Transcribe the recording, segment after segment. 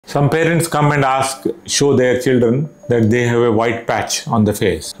Some parents come and show their children that they have a white patch on the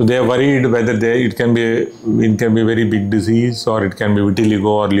face. So they are worried whether it can be a very big disease, or it can be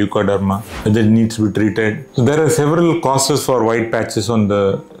vitiligo or leukoderma, whether it needs to be treated. So there are several causes for white patches on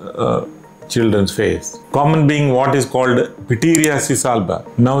the children's face. Common being what is called pityriasis alba.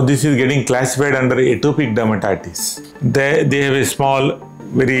 Now this is getting classified under atopic dermatitis. They have a small,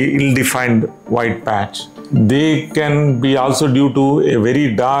 very ill-defined white patch. They can be also due to a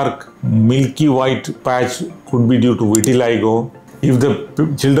very dark, milky white patch, could be due to vitiligo. If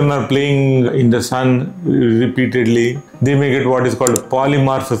the children are playing in the sun repeatedly, they may get what is called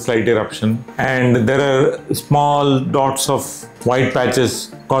polymorphous light eruption. And there are small dots of white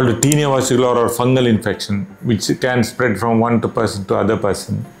patches called tinea versicolor or fungal infection, which can spread from one person to other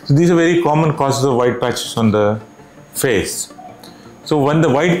person. So these are very common causes of white patches on the face. So when the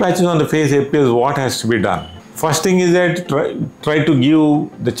white patches on the face appears, what has to be done? First thing is that try to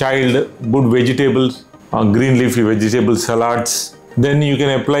give the child good vegetables, green leafy vegetable salads. Then you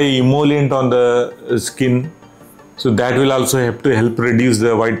can apply emollient on the skin. So that will also help reduce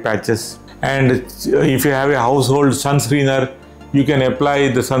the white patches. And if you have a household sunscreener, you can apply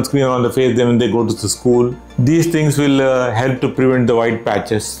the sunscreen on the face then when they go to the school. These things will help to prevent the white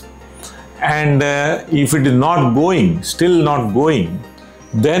patches. And if it is still not going,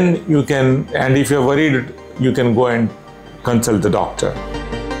 then you can, and if you're worried, you can go and consult the doctor.